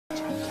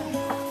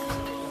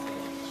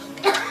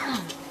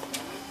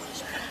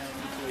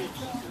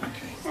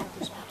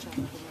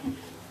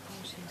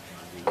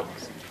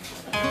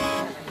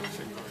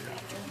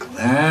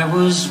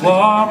was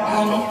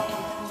walking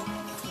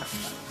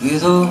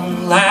with a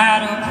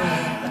light of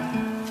red,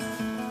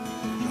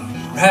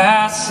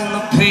 rice in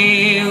the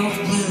pale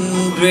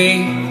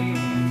blue-gray.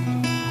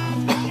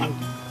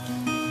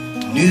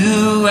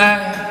 Knew I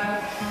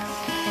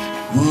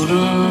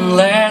wouldn't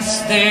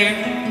last there,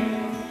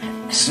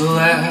 so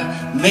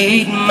I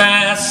made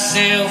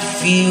myself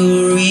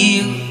feel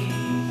real.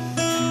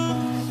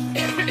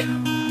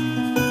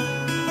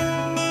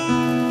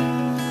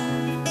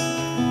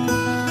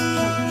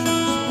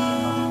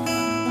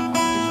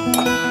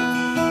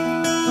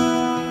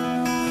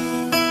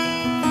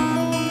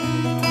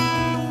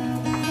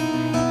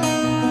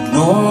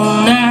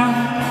 Know now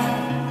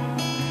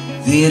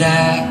that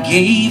I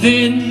gave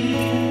in,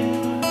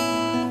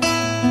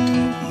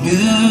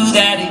 knew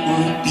that it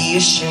would be a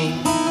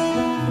shame,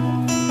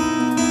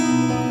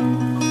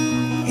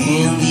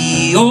 and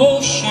the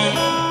ocean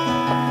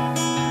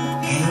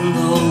and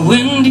the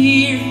wind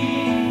here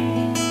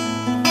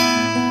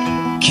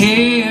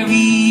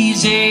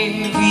carries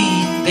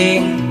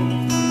everything.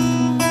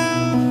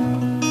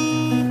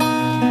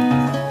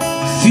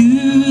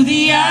 Through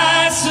the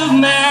eyes of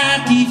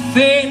my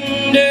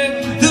defender,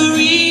 the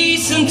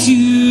reason to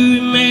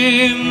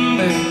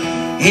remember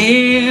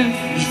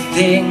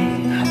everything.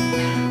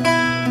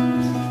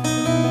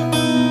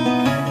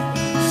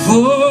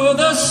 For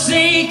the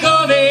sake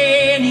of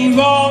any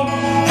wrong,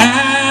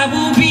 I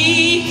will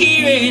be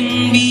here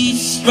and be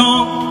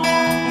strong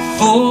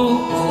for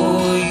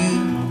you.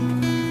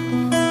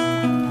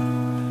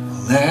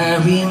 Well, I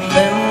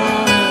remember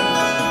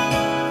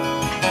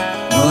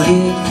what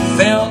it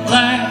felt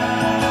like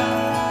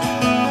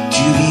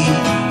to be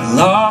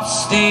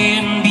lost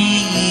and be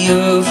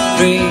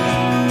afraid.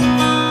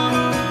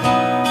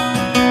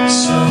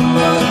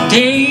 Summer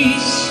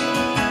days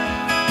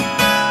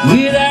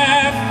with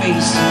our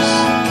faces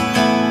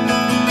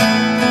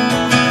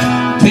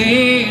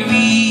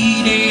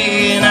buried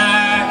in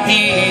our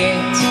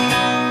heads.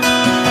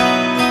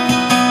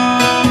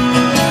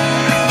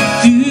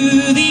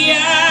 Through the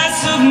eyes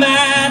of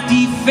my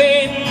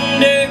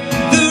defender,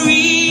 the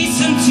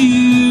reason to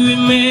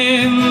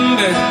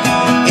remember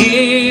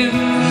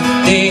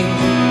everything.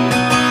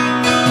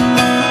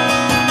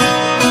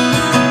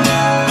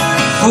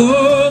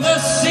 For the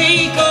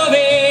sake of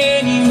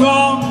any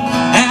wrong,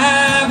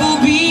 I will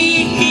be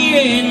here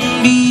and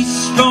be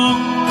strong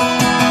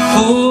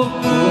for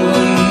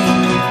you.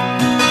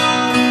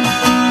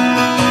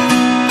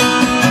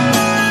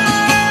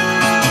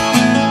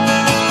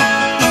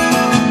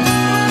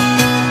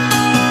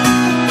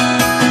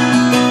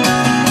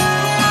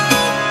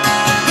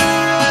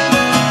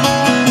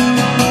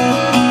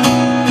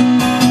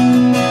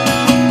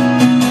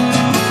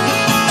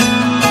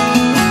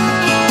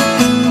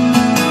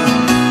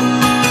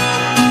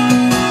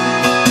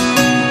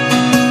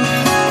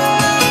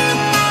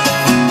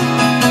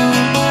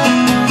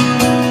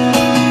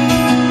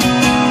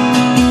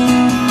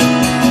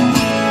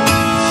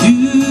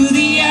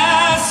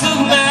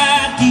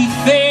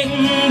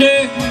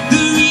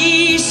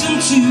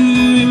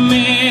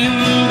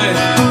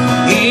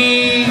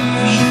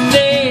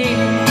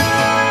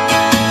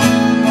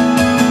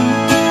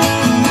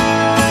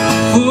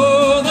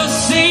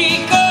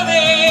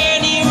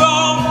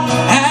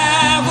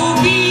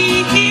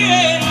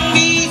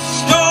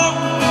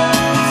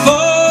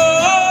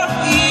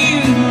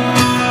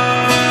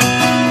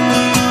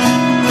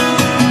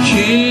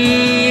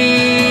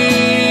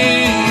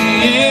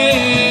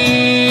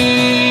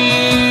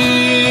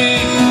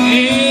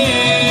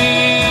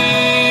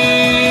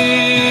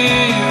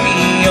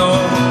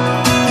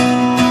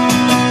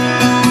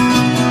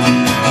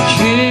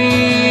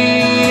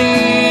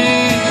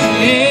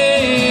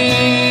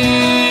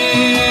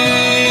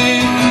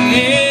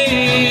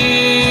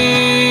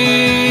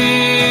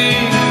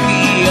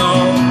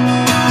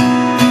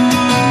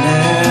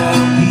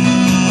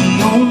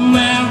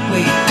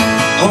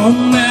 On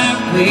my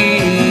way,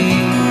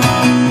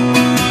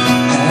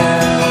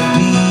 I'll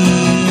be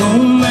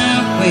on my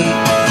way,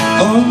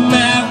 on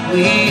my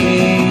way,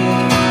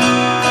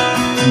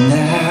 and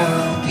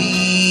I'll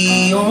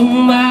be on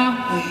my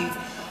way,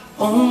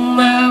 on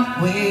my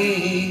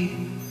way,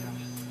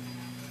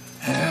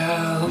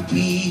 I'll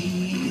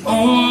be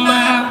on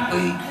my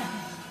way,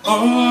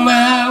 on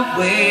my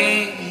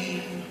way.